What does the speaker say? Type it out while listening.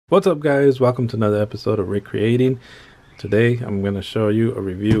What's up, guys? Welcome to another episode of Recreating. Today I'm going to show you a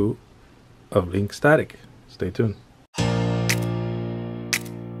review of Link Static. Stay tuned.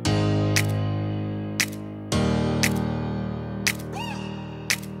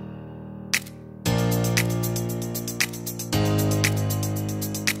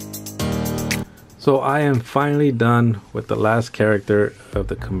 So I am finally done with the last character of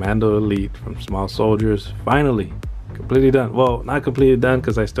the Commando Elite from Small Soldiers. Finally, completely done. Well, not completely done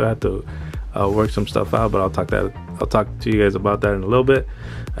because I still have to work some stuff out, but I'll talk to you guys about that in a little bit.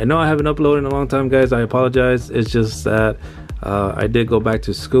 I know I haven't uploaded in a long time, guys. I apologize. It's just that I did go back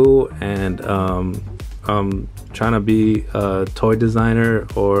to school, and I'm trying to be a toy designer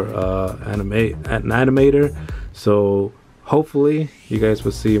or an animator. So hopefully you guys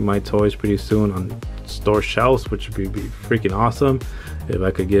will see my toys pretty soon on store shelves, which would be freaking awesome. If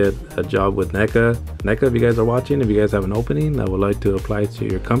I could get a job with NECA, if you guys are watching, if you guys have an opening that would like to apply to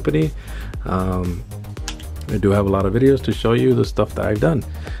your company, I do have a lot of videos to show you the stuff that I've done.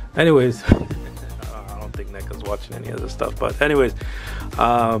 Anyways, I don't think NECA's watching any of this stuff, but anyways,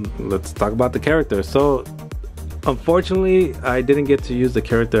 let's talk about the character. So unfortunately, I didn't get to use the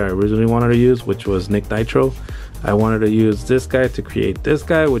character I originally wanted to use, which was Nick Nitro. I wanted to use this guy to create this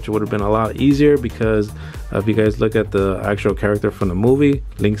guy, which would have been a lot easier because if you guys look at the actual character from the movie,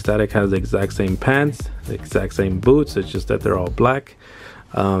 Link Static has the exact same pants, the exact same boots. It's just that they're all black.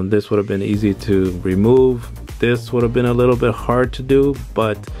 This would have been easy to remove. This would have been a little bit hard to do,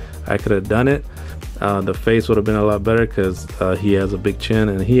 but I could have done it. The face would have been a lot better because he has a big chin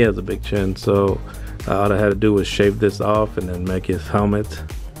and he has a big chin. So all I had to do was shave this off and then make his helmet.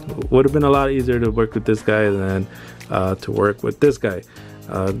 Would have been a lot easier to work with this guy than to work with this guy.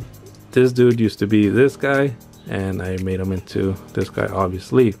 This dude used to be this guy, and I made him into this guy,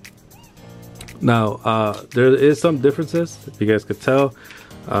 obviously. Now there is some differences, if you guys could tell.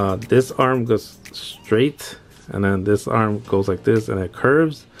 This arm goes straight, and then this arm goes like this, and it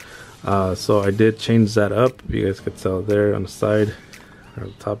curves. So I did change that up. If you guys could tell there on the side or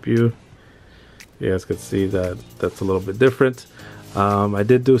the top view, you guys could see that that's a little bit different. I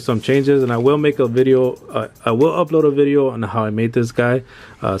did do some changes, and I will make a video. I will upload a video on how I made this guy,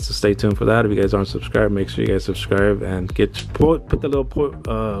 so stay tuned for that. If you guys aren't subscribed, make sure you guys subscribe and put the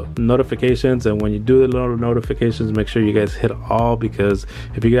little notifications. And when you do the little notifications, make sure you guys hit all, because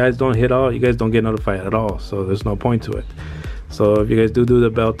if you guys don't hit all, you guys don't get notified at all, so there's no point to it. So if you guys do the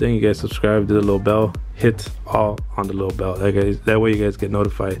bell thing, you guys subscribe, do the little bell, hit all on the little bell. That way you guys get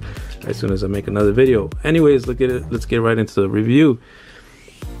notified as soon as I make another video. Anyways, let's get right into the review.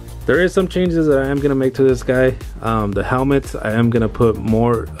 There is some changes that I am gonna make to this guy. The helmet, I am gonna put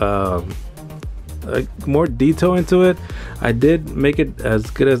more detail into it. I did make it as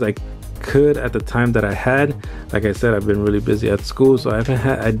good as I could at the time that I had. Like I said, I've been really busy at school, so I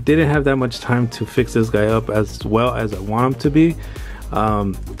didn't have that much time to fix this guy up as well as I want him to be.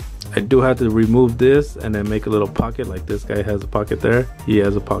 I do have to remove this and then make a little pocket. Like this guy has a pocket there, he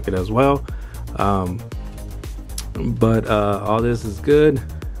has a pocket as well. But all this is good,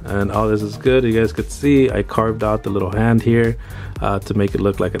 and all this is good. You guys could see I carved out the little hand here to make it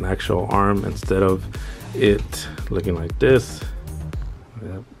look like an actual arm instead of it looking like this.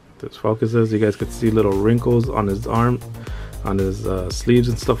 Yep. This focuses. You guys could see little wrinkles on his arm, on his sleeves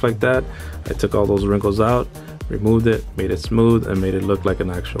and stuff like that. I took all those wrinkles out, removed it, made it smooth, and made it look like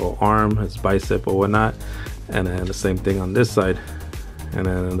an actual arm, his bicep or whatnot. And then the same thing on this side, and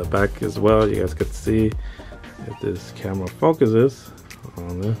then in the back as well. You guys could see, if this camera focuses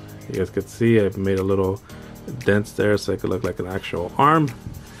on it, you guys could see I've made a little dents there so it could look like an actual arm,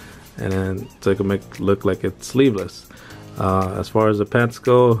 and then so it could make it look like it's sleeveless. As far as the pants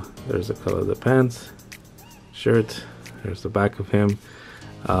go, there's the color of the pants, shirt, there's the back of him.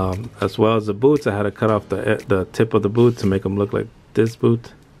 As well as the boots, I had to cut off the tip of the boot to make them look like this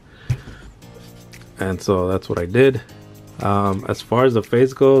boot, and so that's what I did. As far as the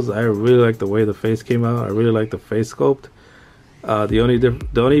face goes, I really like the way the face came out. I really like the face sculpt. The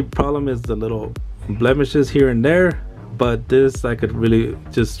only problem is the little blemishes here and there, but this I could really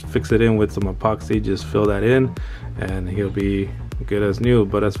just fix it in with some epoxy, just fill that in, and he'll be good as new.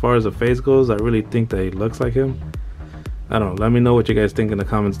 But as far as the face goes, I really think that he looks like him. I don't know, let me know what you guys think in the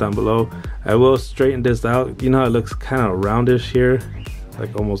comments down below. I will straighten this out. You know how it looks kind of roundish here,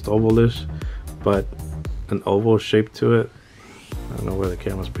 like almost ovalish, but an oval shape to it. I don't know where the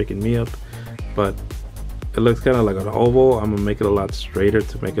camera's picking me up, but it looks kind of like an oval. I'm gonna make it a lot straighter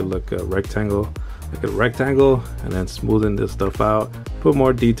to make it look a rectangle, and then smoothing this stuff out, put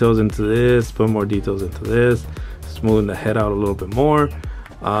more details into this, smoothing the head out a little bit more.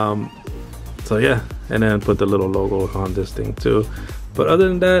 So yeah, and then put the little logo on this thing too. But other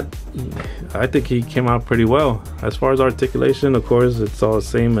than that, I think he came out pretty well. As far as articulation, of course, it's all the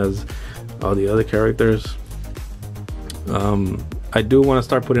same as all the other characters. I do want to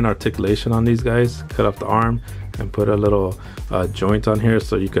start putting articulation on these guys. Cut off the arm and put a little joint on here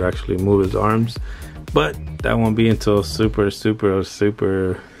so you could actually move his arms. But that won't be until super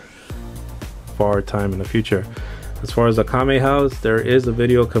far time in the future. As far as the Kame house, there is a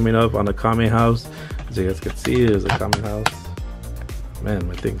video coming up on the Kame house. As you guys can see, there's a Kame house. Man,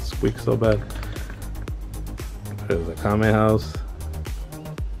 my thing squeaks so bad. There's a Kame house.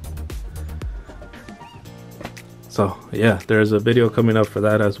 So yeah, there's a video coming up for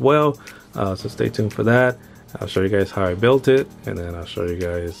that as well. So stay tuned for that. I'll show you guys how I built it, and then I'll show you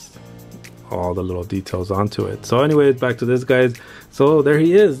guys all the little details onto it. So anyways, back to this, guys. So there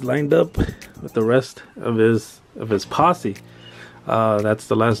he is, lined up with the rest of his posse. That's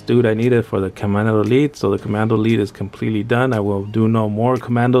the last dude I needed for the Commando Elite. So the Commando Elite is completely done. I will do no more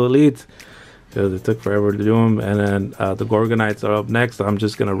Commando Elites because it took forever to do them. And then the Gorgonites are up next. I'm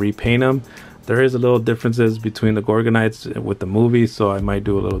just gonna repaint them. There is a little differences between the Gorgonites with the movie, so I might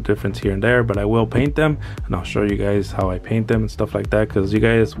do a little difference here and there, but I will paint them, and I'll show you guys how I paint them and stuff like that, because you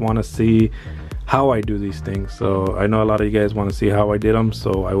guys want to see how I do these things. So I know a lot of you guys want to see how I did them,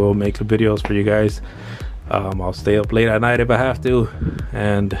 so I will make the videos for you guys. I'll stay up late at night if I have to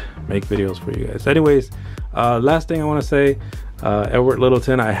and make videos for you guys. Anyways, last thing I want to say, Edward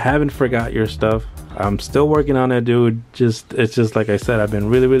Littleton, I haven't forgot your stuff. I'm still working on it, dude. It's just like I said, I've been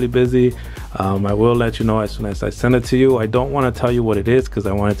really busy. I will let you know as soon as I send it to you. I don't want to tell you what it is because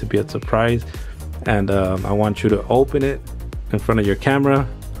I want it to be a surprise, and I want you to open it in front of your camera,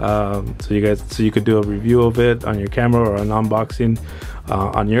 so you could do a review of it on your camera or an unboxing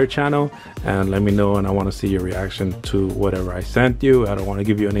on your channel, and let me know. And I want to see your reaction to whatever I sent you. I don't want to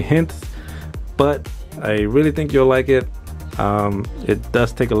give you any hints, but I really think you'll like it. It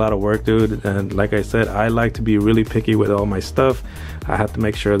does take a lot of work, dude, and like I said, I like to be really picky with all my stuff. I have to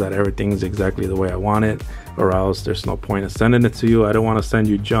make sure that everything's exactly the way I want it, or else there's no point in sending it to you. I don't want to send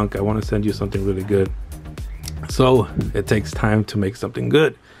you junk. I want to send you something really good. So it takes time to make something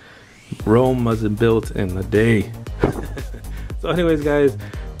good. Rome wasn't built in a day. So anyways, guys,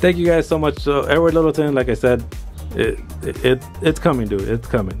 thank you guys so much. So Edward Littleton, like I said, it's coming, dude. It's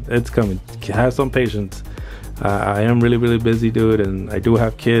coming. Have some patience. I am really busy, dude, and I do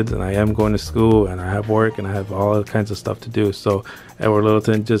have kids, and I am going to school, and I have work, and I have all kinds of stuff to do. So Edward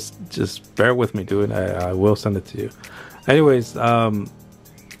Littleton, just bear with me, dude. I will send it to you. Anyways, other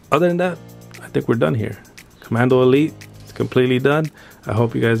than that, I think we're done here. Commando Elite is completely done. I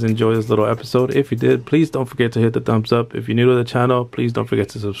hope you guys enjoyed this little episode. If you did, please don't forget to hit the thumbs up. If you're new to the channel, please don't forget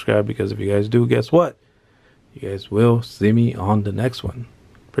to subscribe, because if you guys do, guess what? You guys will see me on the next one.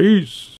 Peace.